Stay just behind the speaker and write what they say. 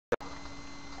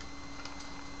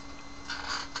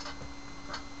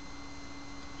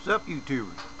Sup,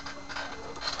 YouTubers?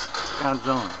 God's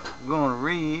on. We're going to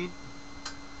read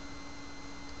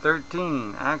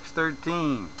 13, Acts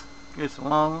 13. It's a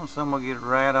long one, so I'm going to get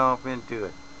right off into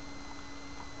it.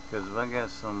 Because if I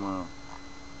got some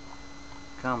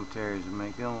commentaries to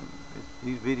make,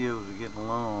 these videos are getting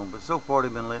long, but so far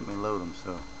they've been letting me load them,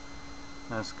 so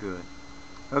that's good.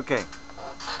 Okay.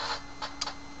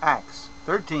 Acts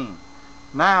 13.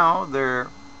 Now there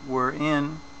were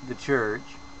in the church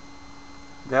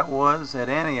that was at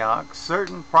Antioch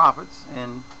certain prophets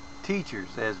and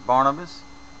teachers, as Barnabas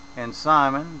and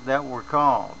Simon, that were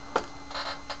called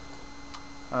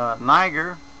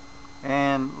Niger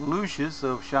and Lucius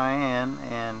of Cheyenne,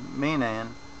 and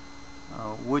Menan,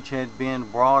 which had been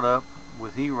brought up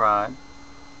with Herod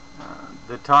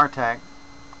the Tartak,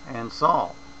 and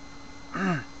Saul,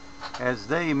 as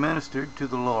they ministered to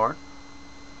the Lord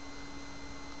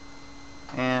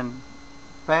and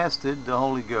fasted the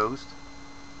Holy Ghost,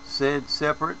 said,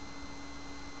 separate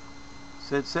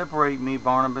me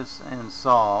Barnabas and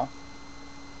Saul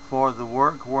for the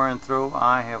work whereunto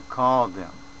I have called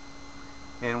them.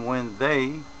 And when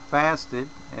they fasted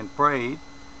and prayed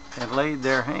and laid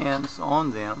their hands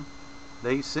on them,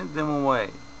 they sent them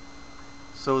away.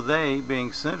 So they,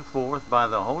 being sent forth by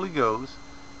the Holy Ghost,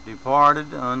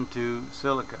 departed unto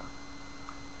Cilicia,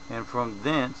 and from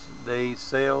thence they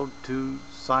sailed to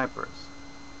Cyprus.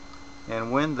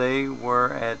 And when they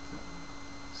were at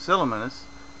Salamis,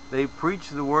 they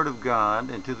preached the word of God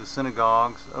into the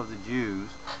synagogues of the Jews,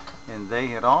 and they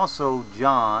had also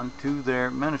John to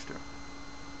their minister.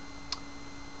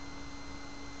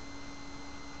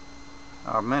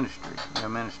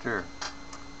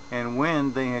 And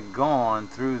when they had gone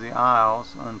through the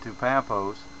isles unto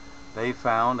Paphos, they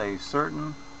found a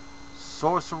certain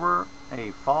sorcerer, a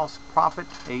false prophet,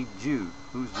 a Jew,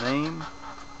 whose name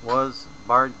was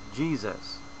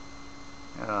Bar-Jesus.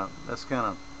 That's kind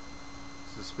of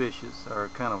suspicious, or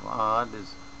kind of odd.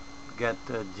 It's got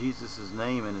Jesus'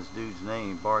 name in his dude's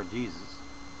name, Bar-Jesus.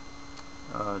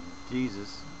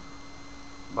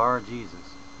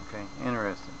 Bar-Jesus. Okay,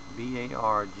 interesting.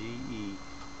 B-A-R-G-E-S-U-S.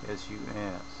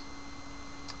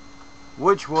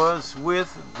 Which was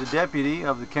with the deputy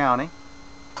of the county.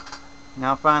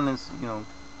 Now I find this,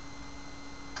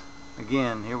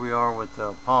 again, here we are with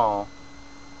Paul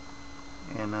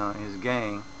and his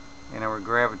gang, and they were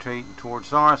gravitating towards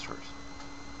sorcerers.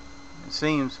 It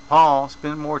seems Paul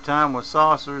spent more time with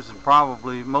sorcerers than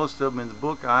probably most of them in the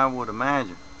book, I would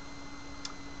imagine.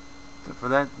 For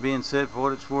that being said, for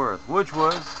what it's worth, which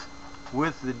was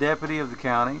with the deputy of the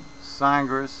county,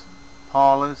 Syngrus,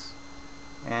 Paulus,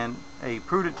 and a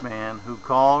prudent man, who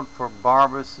called for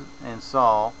Barnabas and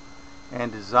Saul,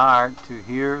 and desired to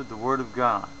hear the word of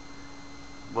God.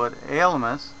 But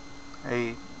Elymas,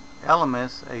 a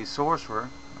sorcerer,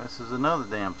 this is another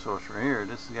damn sorcerer here.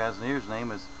 This guy's here's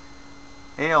name is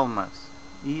Elymas,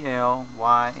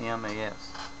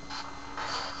 E-L-Y-M-A-S.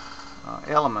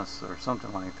 Elymas, or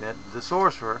something like that, the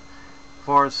sorcerer,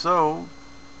 for so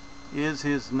is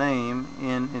his name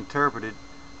interpreted,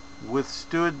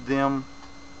 withstood them.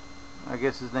 I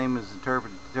guess his name is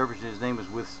interpreted. His name is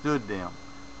withstood them.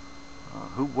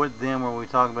 What them are we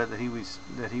talking about that he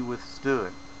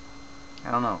withstood?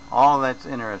 I don't know. All of that's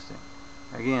interesting.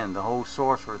 Again, the whole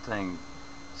sorcerer thing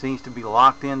seems to be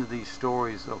locked into these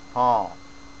stories of Paul.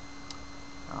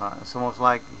 It's almost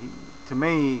like to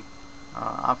me,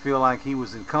 I feel like he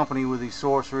was in company with these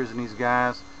sorcerers and these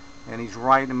guys, and he's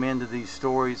writing them into these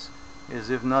stories as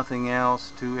if nothing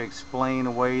else to explain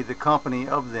away the company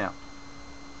of them.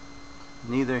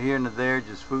 Neither here nor there,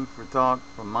 just food for thought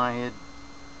from my head,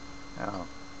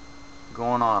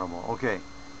 going audible. Okay,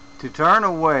 to turn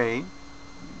away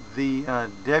the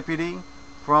deputy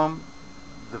from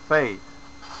the faith.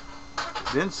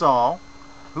 Then Saul,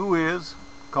 who is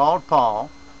called Paul,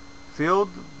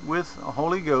 filled with a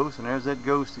Holy Ghost, and there's that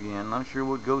ghost again. Not sure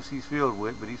what ghost he's filled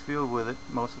with, but he's filled with it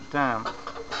most of the time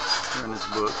in this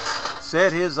book,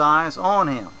 set his eyes on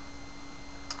him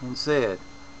and said,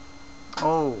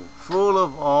 "Oh, full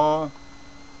of all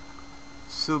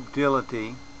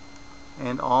subtlety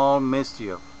and all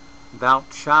mischief, thou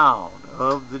child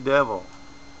of the devil,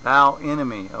 thou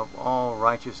enemy of all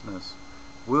righteousness,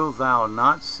 wilt thou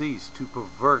not cease to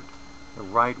pervert the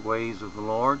right ways of the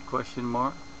Lord?" ?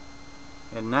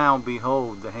 And now,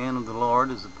 behold, the hand of the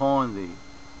Lord is upon thee,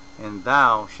 and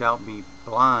thou shalt be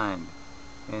blind,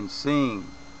 and seeing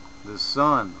the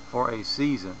sun for a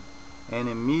season. And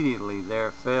immediately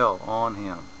there fell on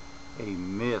him a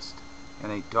mist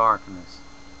and a darkness,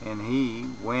 and he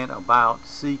went about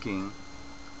seeking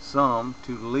some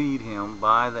to lead him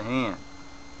by the hand.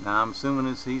 Now I'm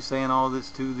assuming he's saying all this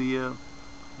to the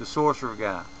the sorcerer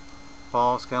guy.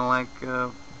 Paul's kind of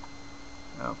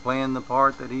like playing the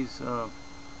part that he's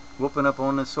whooping up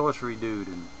on this sorcery dude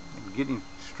and getting him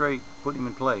straight, putting him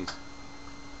in place.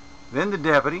 Then the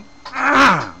deputy,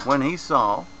 when he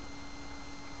saw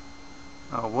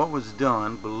what was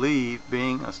done, believed,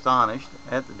 being astonished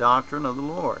at the doctrine of the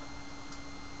Lord.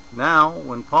 Now,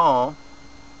 when Paul,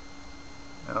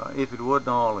 if it wasn't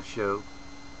all a show,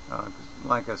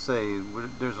 like I say,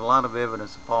 there's a lot of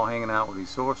evidence of Paul hanging out with these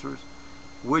sorcerers.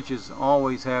 Witches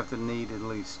always have to need at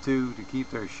least two to keep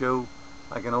their show,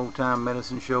 like an old-time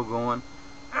medicine show, going.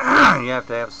 You have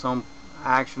to have some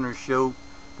action or show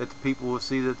that the people will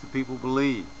see, that the people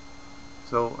believe.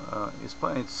 So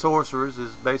it's sorcerers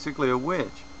is basically a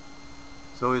witch.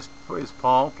 So is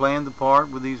Paul playing the part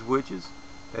with these witches,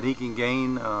 that he can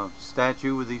gain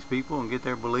statue with these people and get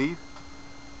their belief?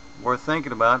 Worth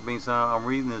thinking about. It means I'm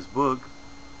reading this book,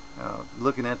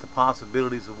 looking at the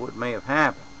possibilities of what may have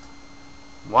happened.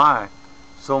 Why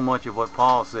so much of what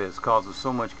Paul says causes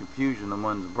so much confusion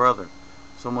among the brethren,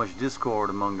 so much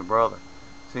discord among the brethren.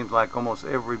 Seems like almost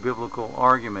every biblical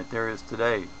argument there is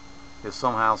today is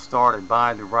somehow started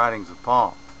by the writings of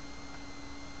Paul.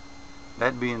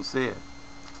 That being said,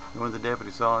 when the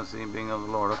deputy saw and seen being of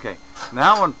the Lord. Okay,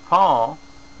 now when Paul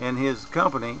and his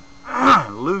company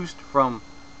loosed from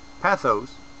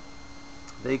Paphos,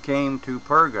 they came to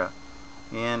Perga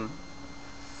in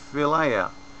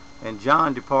Philea, and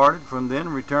John departed from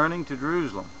them, returning to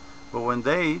Jerusalem. But when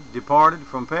they departed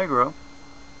from Perga,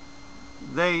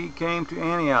 they came to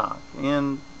Antioch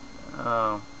in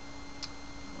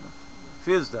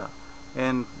Pisidia,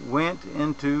 and went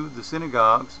into the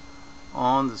synagogues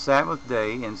on the Sabbath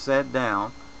day, and sat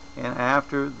down. And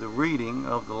after the reading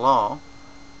of the law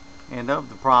and of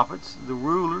the prophets, the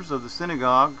rulers of the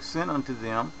synagogue sent unto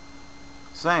them,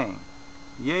 saying,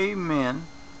 Yea, men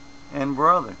and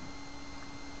brethren,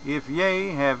 if ye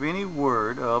have any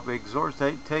word of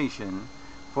exhortation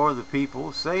for the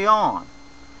people, say on.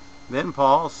 Then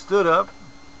Paul stood up,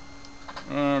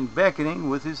 and beckoning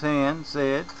with his hand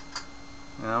said,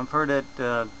 and I've heard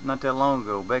that not that long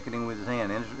ago, beckoning with his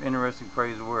hand. Interesting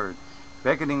phrase of word.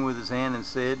 Beckoning with his hand, and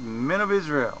said, Men of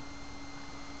Israel,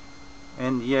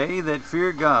 and ye that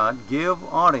fear God, give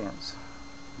audience.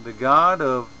 The God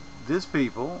of this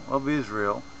people of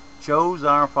Israel chose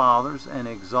our fathers and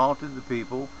exalted the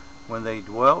people when they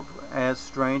dwelt as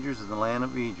strangers in the land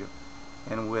of Egypt,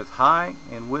 and with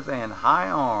an high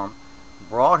arm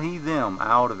brought he them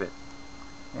out of it.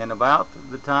 And about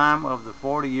the time of the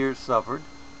 40 years suffered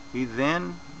he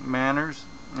then manners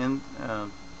in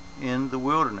the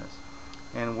wilderness.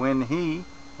 And when he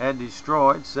had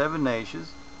destroyed seven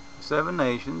nations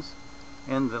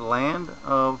in the land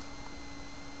of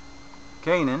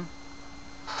Canaan,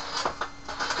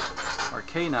 or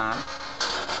Canaan,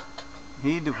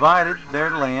 he divided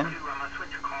their land.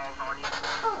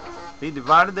 He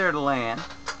divided their land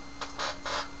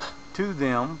to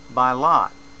them by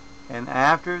lot. And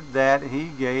after that he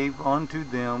gave unto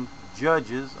them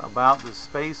judges about the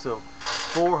space of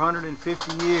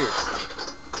 450 years.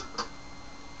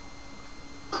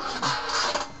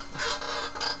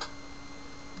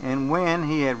 And when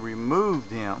he had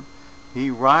removed him,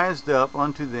 he raised up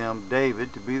unto them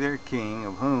David to be their king,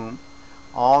 of whom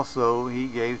also he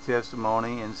gave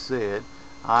testimony, and said,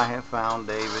 I have found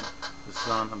David the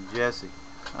son of Jesse,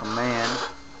 a man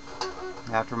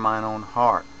after mine own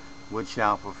heart, which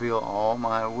shall fulfill all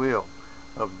my will.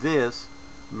 Of this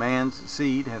man's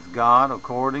seed hath God,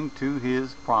 according to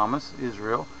his promise,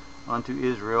 unto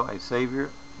Israel a Savior,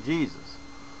 Jesus.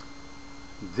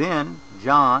 Then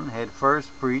John had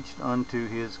first preached unto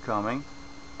his coming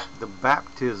the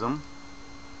baptism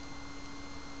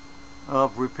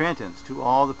of repentance to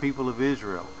all the people of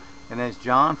Israel. And as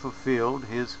John fulfilled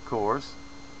his course,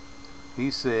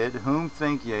 he said, Whom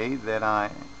think ye that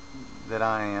I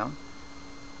am?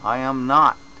 I am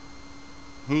not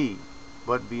he,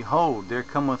 but behold, there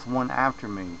cometh one after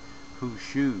me, whose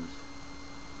shoes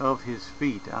of his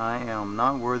feet I am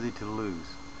not worthy to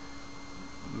loose.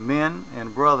 Men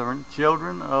and brethren,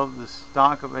 children of the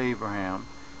stock of Abraham,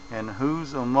 and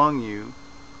whose among you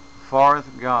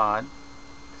feareth God,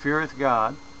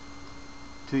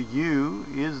 to you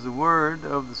is the word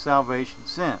of the salvation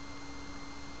sent.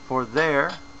 For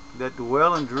there that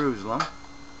dwell in Jerusalem,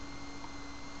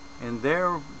 and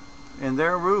their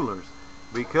rulers,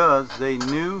 because they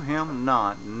knew him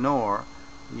not, nor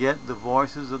yet the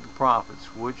voices of the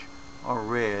prophets, which are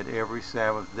read every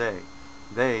Sabbath day,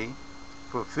 they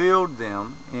fulfilled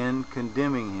them in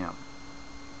condemning him.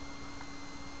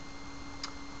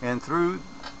 And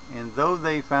though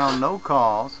they found no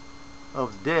cause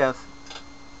of death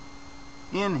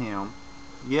in him,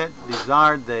 Yet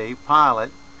desired they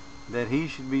Pilate that he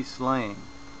should be slain.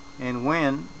 And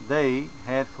when they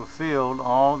had fulfilled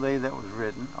all that was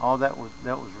written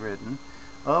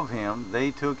of him,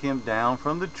 they took him down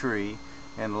from the tree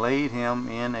and laid him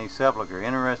in a sepulchre.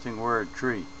 Interesting word,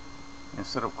 tree,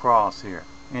 instead of cross here.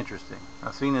 Interesting.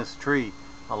 I've seen this tree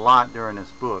a lot during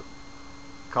this book,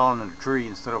 calling it a tree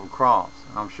instead of a cross.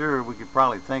 I'm sure we could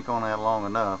probably think on that long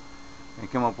enough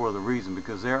and come up with a reason,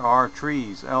 because there are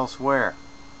trees elsewhere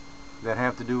that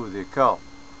have to do with the occult.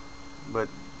 But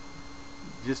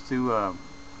just to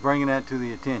bring that to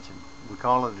the attention, we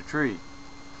call it a tree.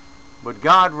 But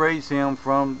God raised him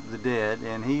from the dead,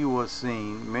 and he was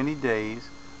seen many days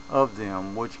of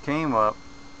them which came up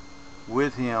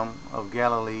with him of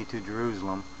Galilee to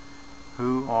Jerusalem,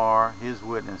 who are his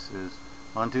witnesses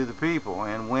unto the people.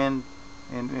 And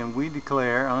we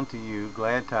declare unto you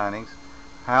glad tidings,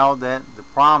 how that the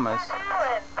promise,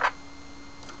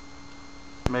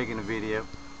 making a video,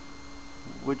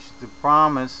 which the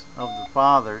promise of the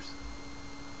fathers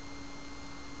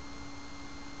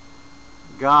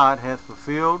God hath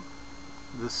fulfilled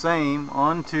the same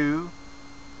unto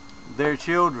their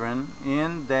children,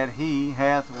 in that he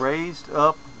hath raised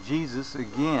up Jesus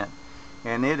again.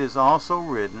 And it is also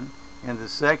written in the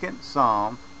 2nd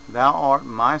Psalm, Thou art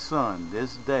my son,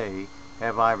 this day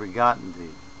have I begotten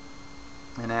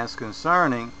thee. And as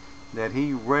concerning that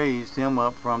he raised him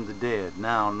up from the dead,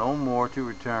 now no more to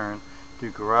return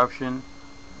to corruption,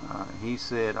 he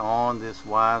said, On this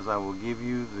wise I will give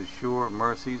you the sure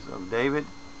mercies of David.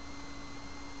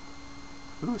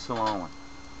 Who's so on?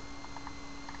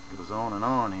 It goes on and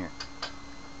on here.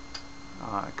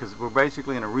 Because we're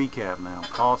basically in a recap now.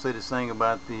 Paul said his thing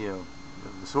about the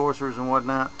sorcerers and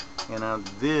whatnot, and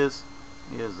this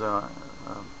is,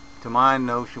 to my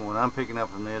notion, what I'm picking up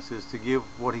from this, is to give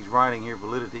what he's writing here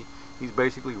validity. He's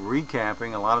basically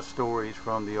recapping a lot of stories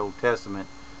from the Old Testament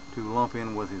to lump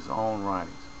in with his own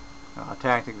writings. A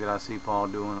tactic that I see Paul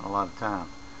doing a lot of time.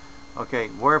 Okay,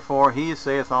 wherefore he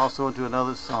saith also into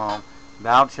another psalm,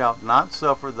 Thou shalt not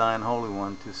suffer thine Holy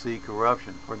One to see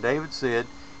corruption. For David said,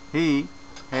 he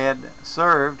had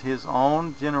served his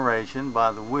own generation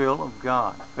by the will of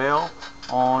God, fell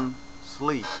on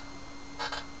sleep,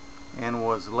 and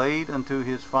was laid unto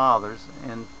his fathers,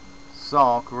 and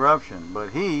saw corruption.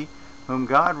 But he, whom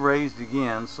God raised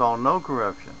again, saw no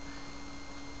corruption.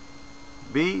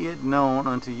 Be it known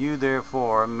unto you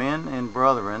therefore, men and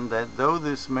brethren, that though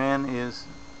this man is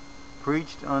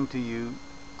preached unto you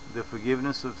the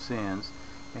forgiveness of sins,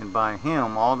 and by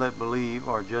him all that believe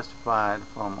are justified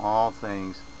from all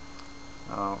things,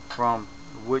 from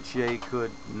which ye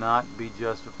could not be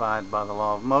justified by the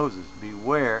law of Moses.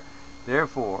 Beware,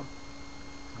 therefore,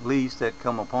 lest that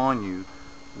come upon you,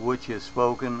 which is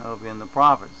spoken of in the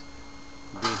prophets.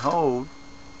 Behold,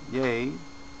 yea,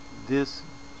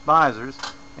 despisers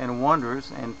and wonders,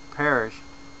 and perish,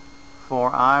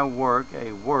 for I work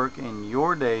a work in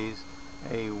your days,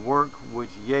 a work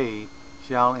which ye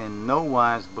shall in no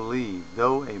wise believe,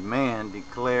 though a man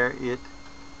declare it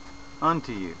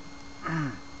unto you.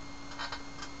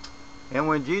 And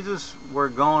when Jesus were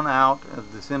gone out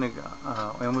of the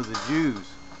synagogue, and when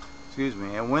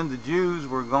the Jews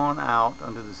were gone out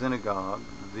unto the synagogue,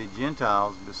 the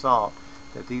Gentiles besought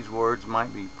that these words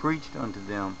might be preached unto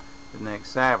them the next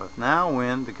Sabbath. Now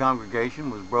when the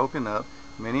congregation was broken up,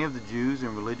 many of the Jews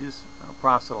and religious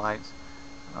proselytes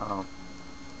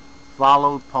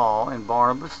followed Paul, and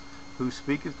Barnabas, who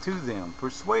speaketh to them,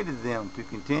 persuaded them to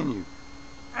continue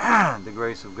the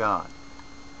grace of God.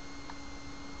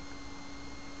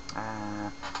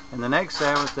 And the next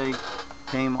Sabbath they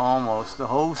came almost the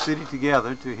whole city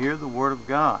together to hear the word of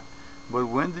God. But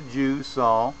when the Jews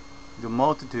saw the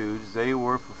multitudes, they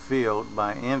were filled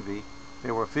by envy,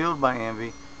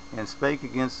 and spake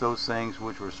against those things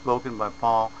which were spoken by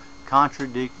Paul,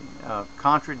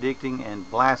 contradicting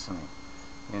and blaspheming.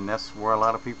 And that's where a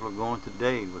lot of people are going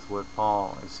today with what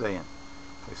Paul is saying.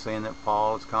 They're saying that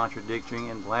Paul is contradicting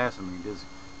and blaspheming.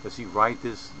 Does he write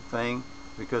this thing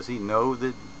because he knows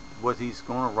that what he's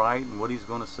going to write and what he's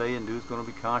going to say and do is going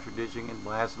to be contradicting and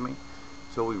blasphemy?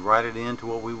 So we write it into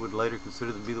what we would later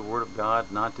consider to be the Word of God,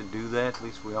 not to do that. At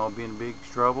least we all be in big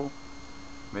trouble.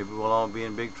 Maybe we'll all be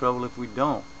in big trouble if we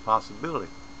don't. Possibility.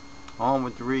 On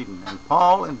with the reading. And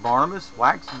Paul and Barnabas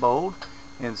waxed bold,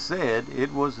 and said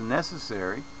it was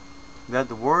necessary that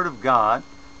the word of God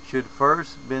should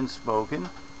first been spoken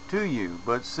to you.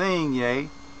 But seeing ye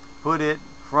put it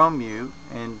from you,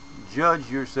 and judge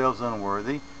yourselves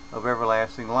unworthy of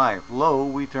everlasting life, lo,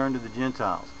 we turn to the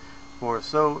Gentiles. For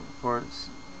so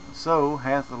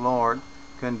hath the Lord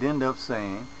condemned us,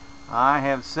 saying, I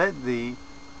have set thee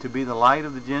to be the light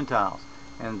of the Gentiles,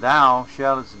 and thou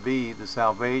shalt be the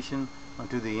salvation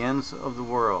unto the ends of the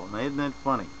world. Now, isn't that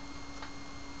funny?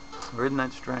 Or isn't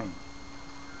that strange?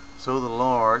 So the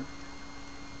Lord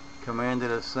commanded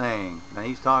us, saying. Now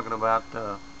he's talking about,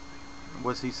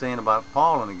 what's he saying about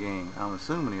Paul and the gang? I'm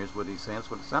assuming here's what he's saying. That's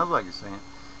what it sounds like he's saying.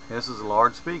 And this is the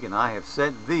Lord speaking. I have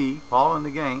set thee, Paul and the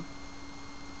gang,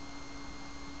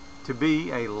 to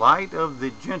be a light of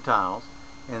the Gentiles,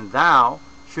 and thou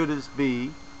shouldest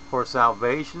be for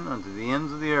salvation unto the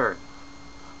ends of the earth.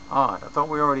 Odd. I thought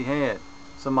we already had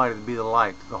somebody to be the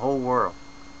light to the whole world,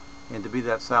 and to be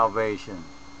that salvation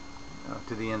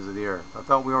to the ends of the earth. I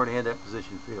thought we already had that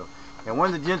position filled. And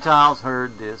when the Gentiles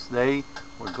heard this, they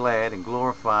were glad and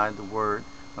glorified the word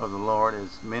of the Lord.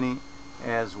 As many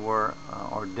as were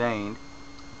ordained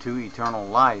to eternal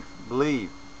life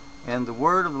believed. And the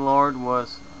word of the Lord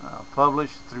was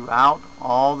published throughout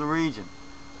all the region.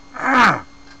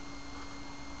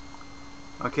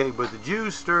 Okay, but the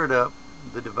Jews stirred up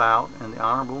the devout and the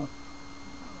honorable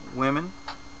women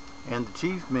and the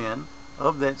chief men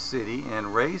of that city,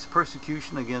 and raised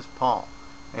persecution against Paul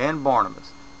and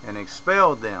Barnabas, and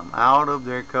expelled them out of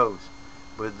their coast.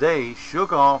 But they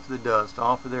shook off the dust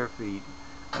off of their feet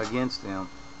against them,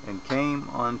 and came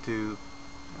unto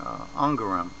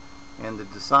Ungarum, and the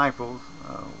disciples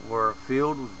were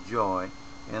filled with joy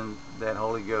in that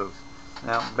Holy Ghost.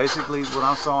 Now, basically, what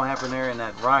I saw happen there in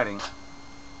that writing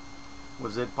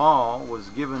was that Paul was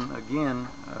given again,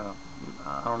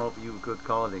 I don't know if you could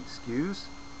call it excuse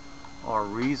or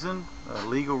reason,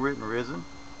 legal written reason,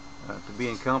 to be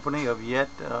in company of yet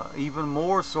even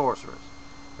more sorcerers.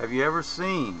 Have you ever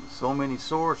seen so many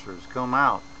sorcerers come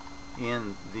out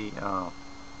in the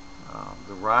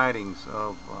writings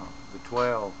of the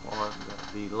 12 or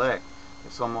the elect?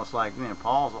 It's almost like, man,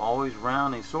 Paul's always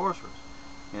around these sorcerers.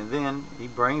 And then he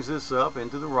brings this up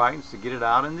into the writings to get it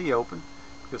out in the open,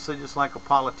 because just like a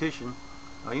politician,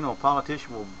 you know, a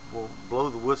politician will blow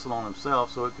the whistle on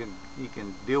himself so he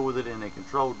can deal with it in a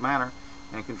controlled manner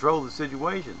and control the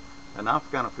situation. And I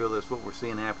kind of feel that's what we're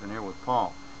seeing happening here with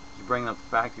Paul. He's bringing up the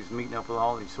fact he's meeting up with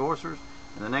all these sorcerers,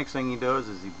 and the next thing he does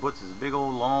is he puts his big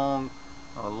old long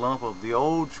lump of the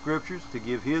old scriptures to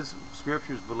give his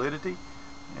scriptures validity,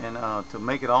 and to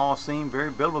make it all seem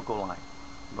very biblical-like.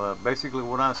 But basically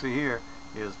what I see here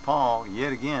is Paul,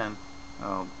 yet again,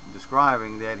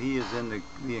 describing that he is in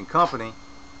the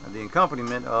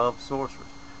accompaniment of sorcerers.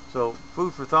 So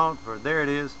food for thought. For there it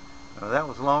is. That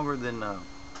was longer than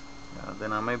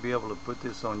I may be able to put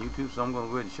this on YouTube. So I'm going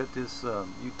to go ahead and shut this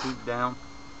YouTube down.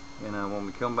 And when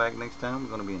we come back next time, we're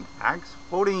going to be in Acts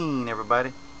 14.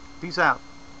 Everybody, peace out.